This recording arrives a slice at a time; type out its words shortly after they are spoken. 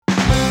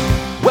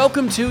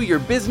Welcome to Your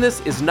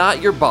Business is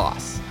Not Your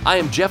Boss. I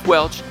am Jeff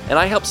Welch, and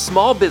I help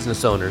small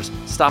business owners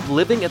stop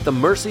living at the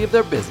mercy of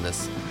their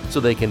business so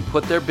they can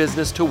put their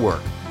business to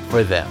work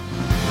for them.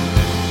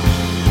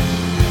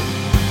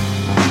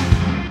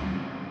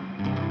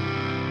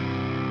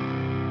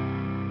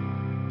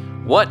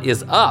 What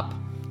is up?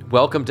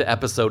 Welcome to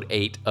episode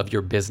 8 of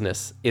Your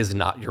Business is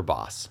Not Your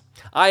Boss.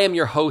 I am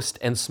your host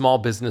and small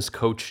business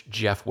coach,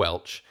 Jeff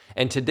Welch,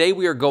 and today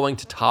we are going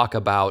to talk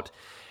about,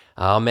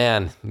 oh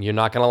man, you're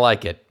not going to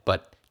like it,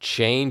 but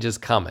change is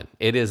coming.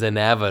 It is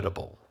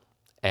inevitable,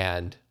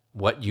 and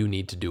what you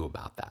need to do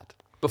about that.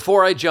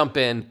 Before I jump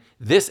in,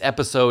 this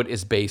episode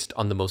is based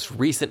on the most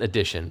recent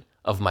edition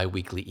of my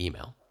weekly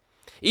email.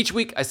 Each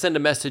week, I send a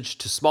message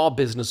to small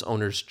business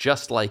owners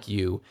just like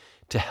you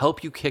to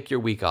help you kick your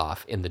week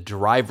off in the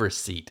driver's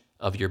seat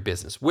of your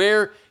business,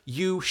 where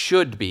you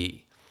should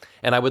be.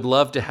 And I would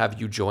love to have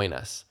you join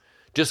us.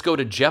 Just go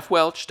to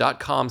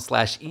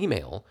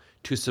jeffwelch.com/email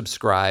to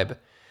subscribe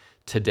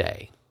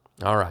today.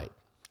 All right,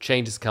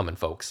 change is coming,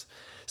 folks.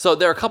 So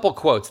there are a couple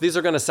quotes. These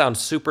are going to sound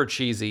super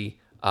cheesy.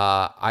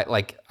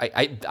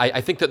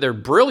 I think that they're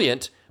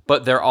brilliant,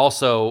 but they're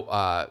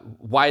also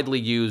widely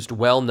used,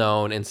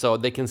 well-known, and so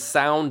they can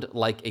sound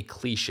like a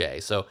cliche.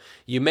 So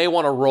you may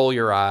want to roll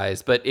your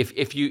eyes, but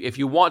if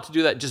you want to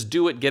do that, just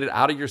do it, get it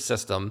out of your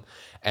system,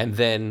 and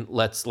then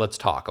let's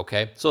talk,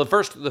 okay? So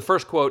the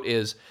first quote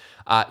is,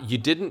 you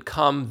didn't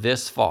come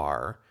this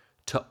far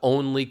to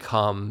only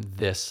come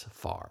this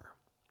far.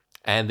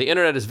 And the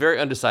internet is very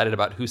undecided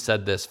about who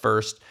said this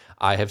first.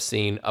 I have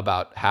seen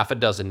about half a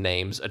dozen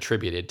names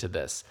attributed to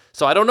this.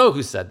 So I don't know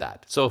who said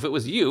that. So if it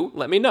was you,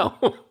 let me know.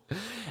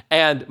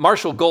 And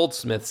Marshall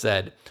Goldsmith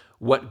said,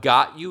 "What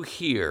got you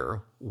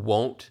here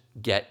won't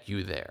get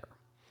you there."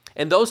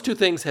 And those two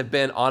things have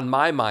been on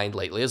my mind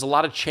lately. There's a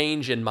lot of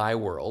change in my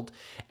world.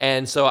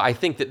 And so I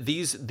think that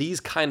these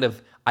kind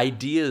of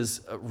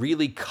ideas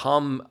really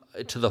come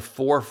to the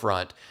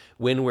forefront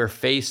when we're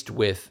faced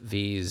with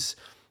these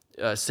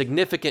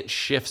significant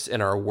shifts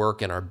in our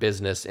work and our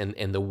business and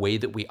in the way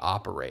that we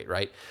operate,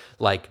 right?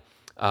 Like,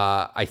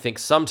 I think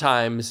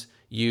sometimes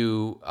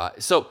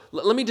so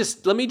let me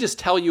just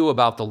tell you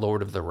about The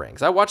Lord of the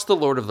Rings. I watched The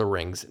Lord of the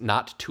Rings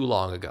not too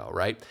long ago,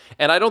 right?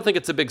 And I don't think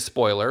it's a big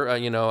spoiler.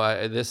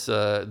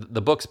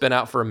 The book's been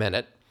out for a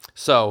minute.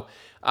 So,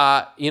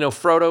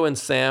 Frodo and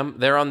Sam,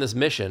 they're on this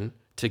mission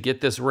to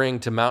get this ring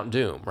to Mount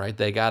Doom, right?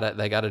 They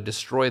gotta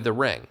destroy the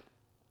ring.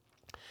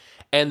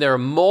 And there are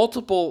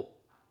multiple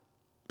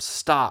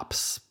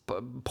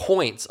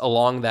points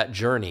along that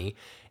journey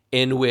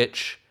in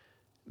which,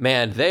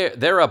 man,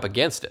 they're up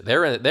against it.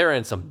 They're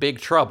in some big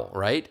trouble,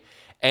 right?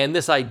 And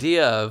this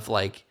idea of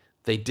like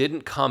they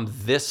didn't come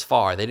this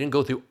far, they didn't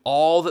go through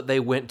all that they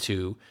went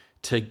to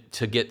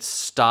get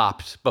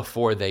stopped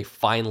before they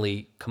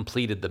finally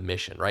completed the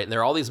mission, right? And there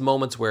are all these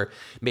moments where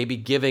maybe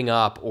giving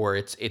up or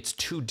it's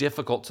too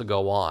difficult to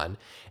go on,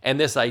 and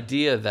this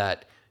idea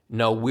that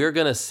no, we're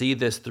going to see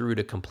this through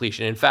to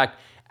completion. In fact,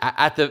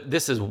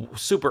 this is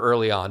super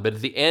early on, but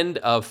at the end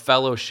of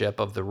Fellowship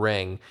of the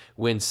Ring,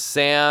 when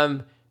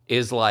Sam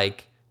is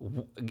like,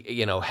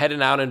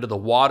 heading out into the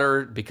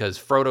water because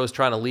Frodo's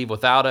trying to leave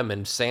without him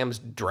and Sam's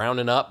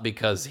drowning up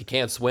because he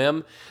can't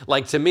swim.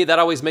 Like, to me, that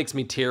always makes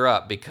me tear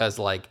up because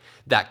like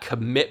that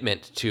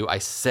commitment to, I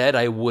said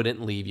I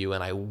wouldn't leave you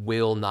and I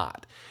will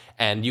not.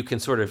 And you can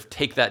sort of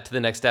take that to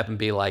the next step and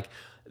be like,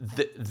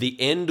 the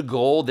end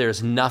goal,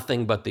 there's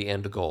nothing but the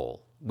end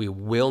goal. We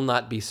will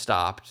not be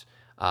stopped.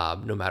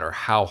 No matter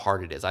how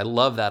hard it is. I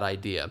love that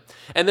idea.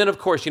 And then, of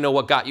course,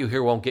 what got you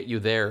here won't get you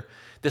there.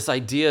 This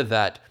idea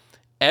that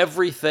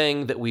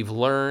everything that we've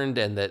learned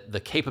and that the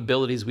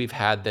capabilities we've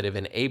had that have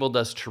enabled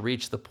us to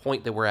reach the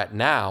point that we're at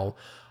now,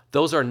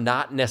 those are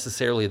not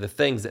necessarily the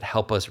things that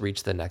help us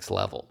reach the next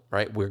level,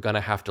 right? We're going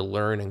to have to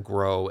learn and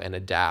grow and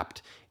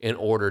adapt in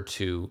order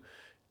to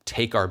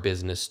take our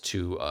business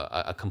to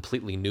a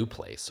completely new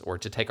place, or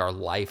to take our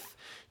life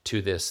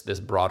to this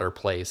broader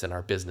place, and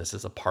our business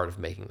is a part of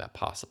making that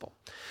possible.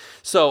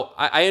 So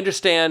I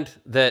understand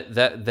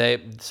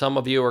that some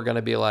of you are going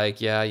to be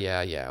like,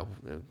 yeah,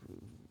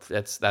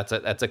 that's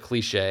a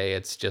cliche.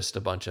 It's just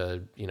a bunch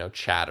of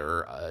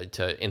chatter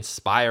to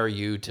inspire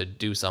you to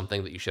do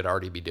something that you should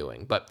already be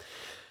doing. But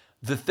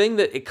the thing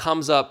that it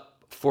comes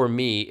up for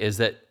me is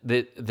that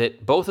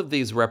both of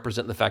these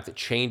represent the fact that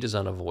change is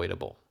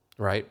unavoidable,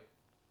 right?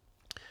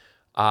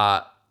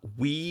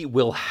 We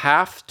will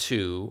have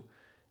to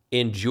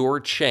endure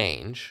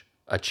change,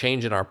 a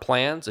change in our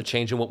plans, a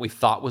change in what we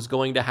thought was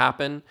going to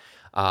happen,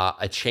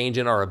 a change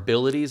in our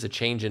abilities, a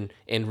change in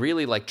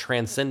really like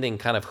transcending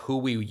kind of who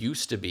we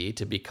used to be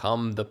to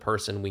become the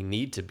person we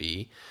need to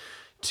be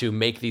to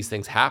make these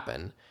things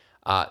happen.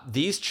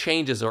 These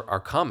changes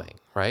are coming,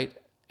 right?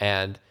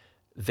 And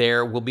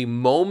there will be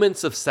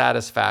moments of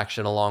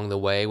satisfaction along the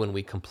way when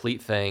we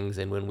complete things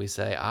and when we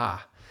say, I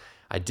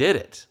did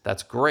it.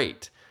 That's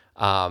great.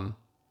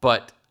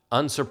 But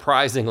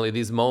unsurprisingly,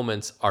 these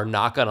moments are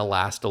not going to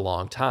last a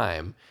long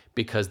time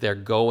because they're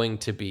going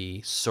to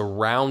be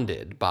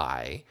surrounded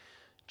by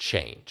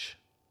change.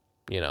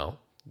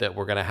 that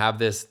we're going to have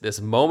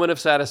this moment of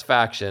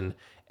satisfaction,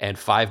 and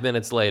 5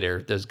 minutes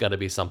later, there's going to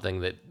be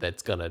something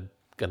that's going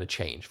to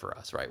change for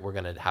us, right? We're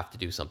going to have to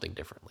do something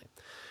differently.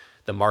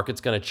 The market's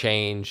going to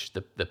change.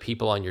 The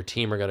people on your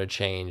team are going to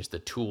change. The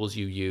tools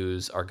you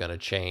use are going to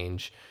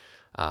change.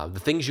 The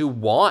things you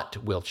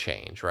want will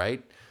change,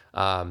 right?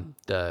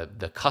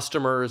 The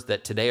customers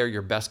that today are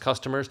your best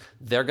customers,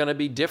 they're going to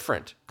be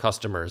different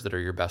customers that are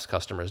your best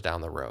customers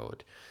down the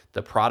road.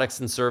 The products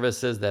and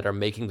services that are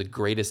making the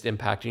greatest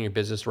impact in your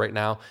business right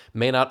now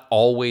may not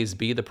always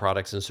be the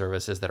products and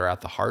services that are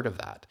at the heart of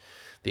that.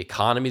 The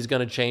economy is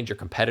going to change. Your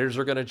competitors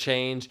are going to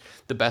change.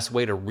 The best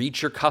way to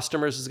reach your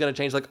customers is going to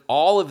change. Like,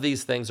 all of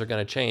these things are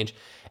going to change.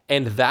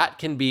 And that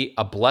can be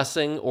a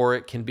blessing or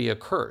it can be a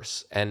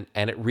curse. And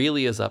it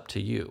really is up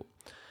to you.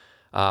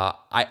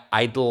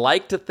 I'd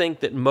like to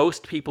think that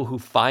most people who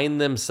find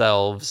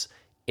themselves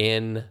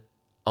in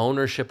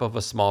ownership of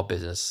a small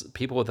business,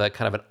 people with that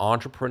kind of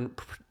an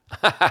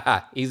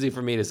easy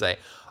for me to say,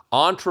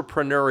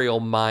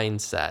 entrepreneurial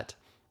mindset,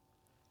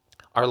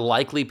 are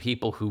likely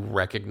people who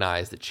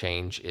recognize that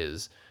change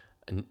is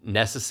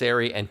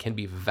necessary and can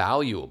be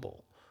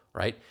valuable,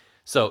 right?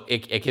 So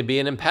it can be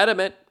an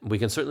impediment. We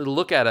can certainly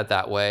look at it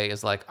that way.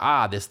 It's like,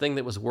 this thing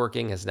that was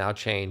working has now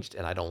changed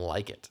and I don't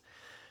like it.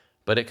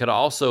 But it could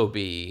also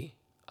be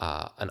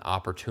an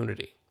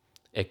opportunity.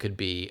 It could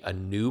be a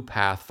new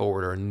path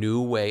forward or a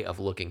new way of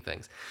looking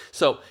things.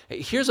 So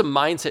here's a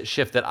mindset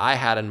shift that I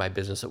had in my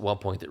business at one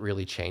point that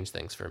really changed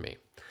things for me.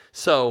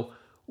 So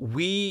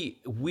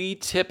we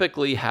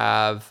typically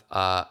have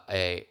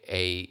a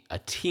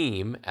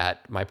team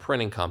at my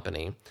printing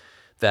company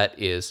that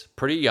is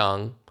pretty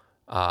young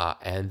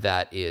and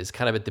that is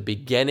kind of at the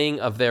beginning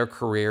of their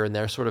career, and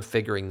they're sort of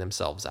figuring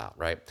themselves out,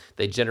 right?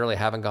 They generally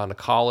haven't gone to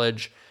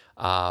college,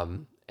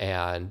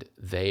 and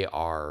they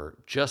are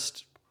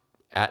just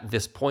at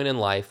this point in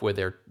life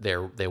where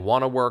they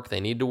want to work, they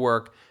need to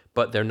work,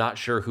 but they're not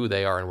sure who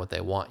they are and what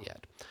they want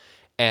yet.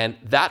 And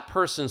that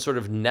person sort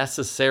of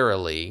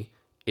necessarily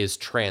is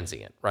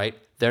transient, right?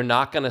 They're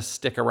not going to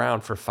stick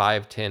around for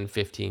 5, 10,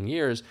 15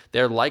 years.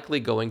 They're likely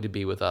going to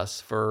be with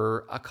us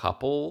for a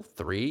couple,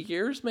 3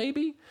 years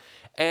maybe.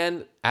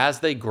 And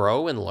as they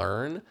grow and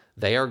learn,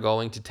 they are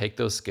going to take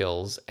those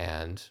skills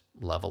and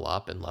level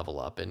up, and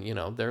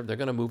they're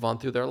going to move on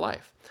through their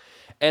life.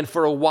 And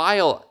for a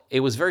while, it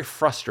was very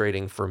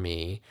frustrating for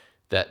me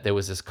that there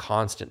was this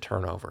constant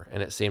turnover,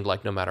 and it seemed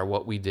like no matter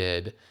what we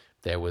did,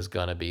 there was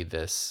going to be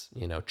this,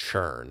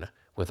 churn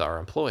with our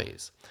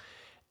employees.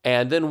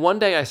 And then one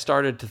day I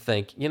started to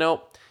think,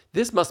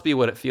 this must be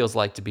what it feels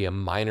like to be a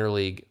minor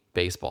league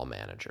baseball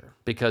manager,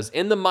 because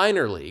in the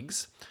minor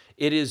leagues,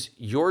 it is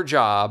your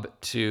job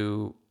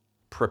to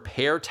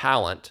prepare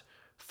talent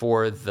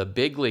for the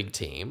big league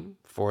team,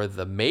 for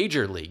the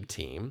major league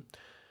team,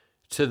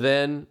 to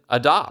then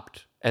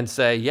adopt and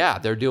say, yeah,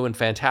 they're doing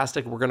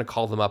fantastic. We're going to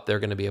call them up. They're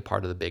going to be a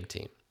part of the big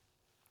team.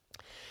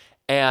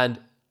 And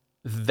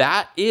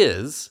that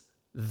is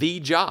the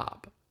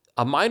job.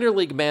 A minor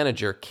league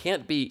manager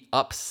can't be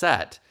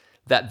upset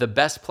that the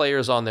best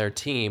players on their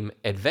team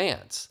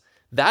advance.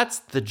 That's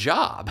the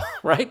job,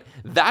 right?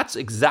 That's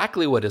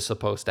exactly what is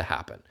supposed to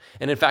happen.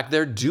 And in fact,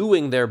 they're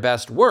doing their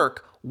best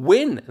work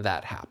when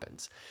that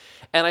happens.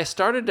 And I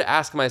started to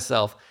ask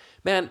myself,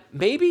 man,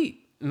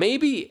 maybe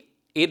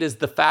it is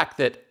the fact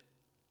that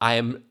I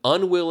am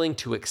unwilling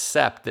to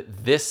accept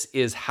that this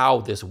is how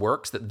this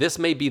works, that this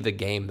may be the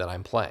game that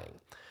I'm playing.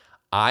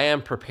 I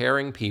am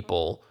preparing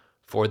people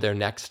for their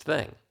next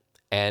thing.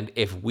 And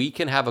if we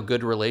can have a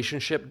good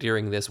relationship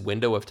during this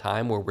window of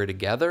time where we're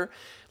together,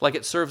 like,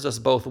 it serves us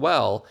both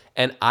well,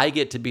 and I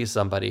get to be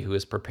somebody who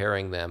is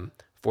preparing them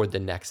for the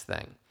next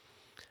thing.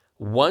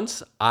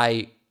 Once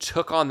I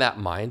took on that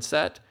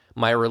mindset,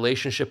 my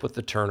relationship with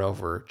the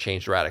turnover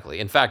changed radically.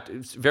 In fact,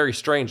 very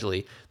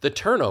strangely, the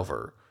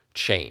turnover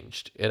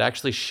changed. It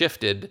actually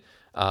shifted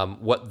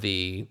what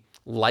the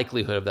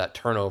likelihood of that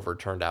turnover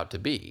turned out to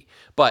be.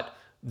 But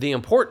the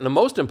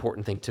most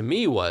important thing to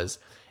me was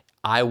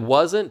I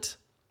wasn't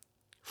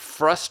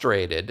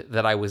frustrated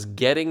that I was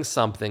getting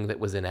something that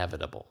was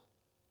inevitable.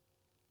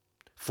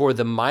 For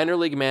the minor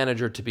league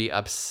manager to be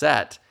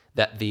upset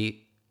that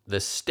the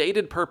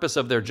stated purpose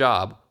of their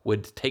job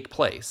would take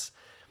place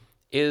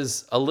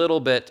is a little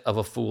bit of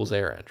a fool's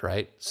errand,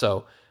 right?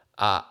 So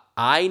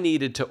I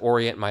needed to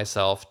orient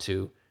myself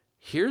to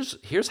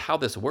here's how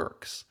this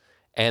works.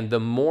 And the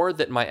more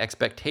that my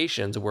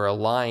expectations were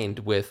aligned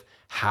with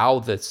how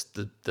the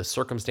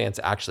circumstance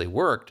actually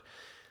worked,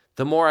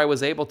 the more I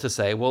was able to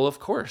say, well, of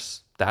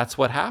course, that's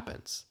what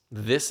happens.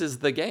 This is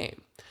the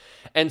game.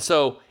 And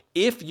so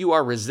if you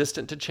are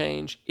resistant to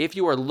change, if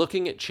you are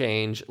looking at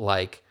change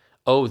like,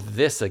 oh,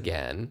 this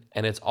again,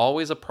 and it's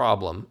always a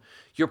problem,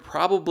 you're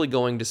probably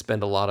going to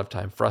spend a lot of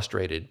time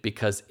frustrated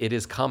because it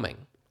is coming.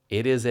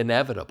 It is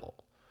inevitable.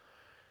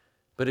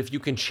 But if you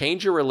can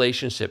change your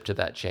relationship to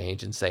that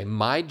change and say,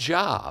 my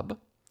job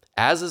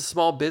as a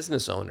small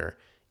business owner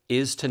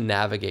is to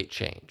navigate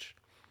change.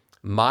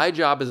 My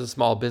job as a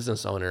small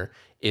business owner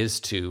is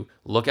to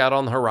look out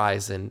on the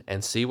horizon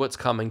and see what's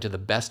coming to the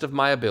best of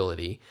my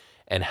ability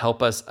and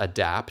help us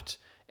adapt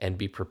and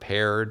be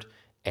prepared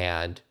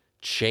and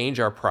change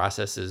our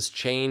processes,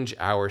 change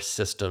our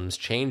systems,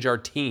 change our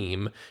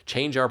team,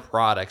 change our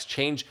products,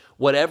 change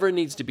whatever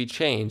needs to be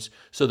changed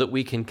so that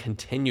we can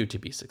continue to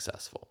be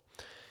successful.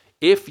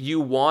 If you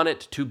want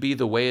it to be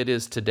the way it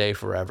is today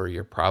forever,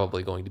 you're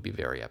probably going to be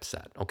very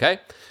upset, okay?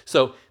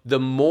 So the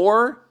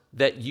more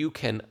that you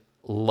can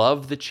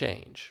love the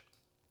change,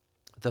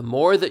 the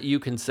more that you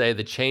can say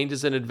the change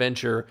is an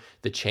adventure,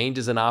 the change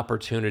is an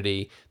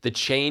opportunity, the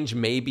change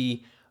may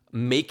be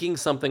making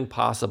something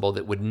possible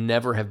that would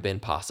never have been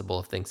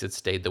possible if things had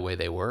stayed the way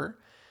they were,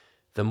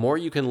 the more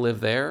you can live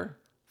there,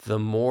 the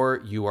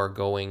more you are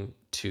going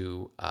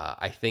to,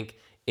 I think,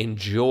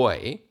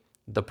 enjoy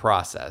the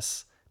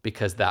process,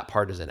 because that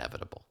part is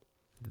inevitable.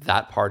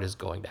 That part is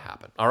going to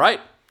happen. All right?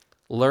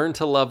 Learn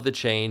to love the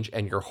change,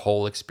 and your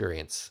whole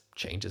experience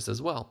changes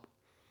as well.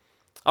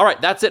 All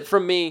right, that's it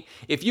from me.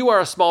 If you are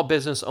a small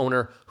business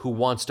owner who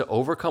wants to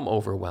overcome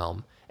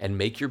overwhelm and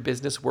make your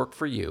business work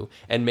for you,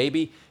 and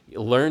maybe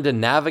learn to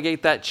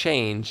navigate that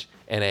change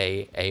in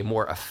a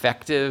more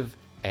effective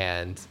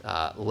and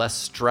less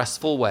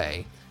stressful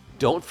way,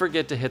 don't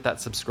forget to hit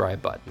that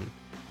subscribe button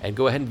and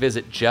go ahead and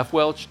visit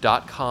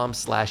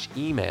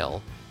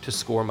jeffwelch.com/email to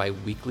score my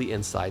weekly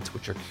insights,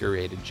 which are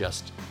curated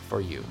just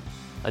for you.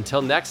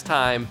 Until next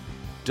time,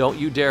 don't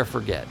you dare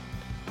forget,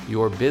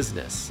 your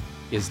business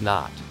is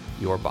not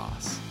your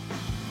boss.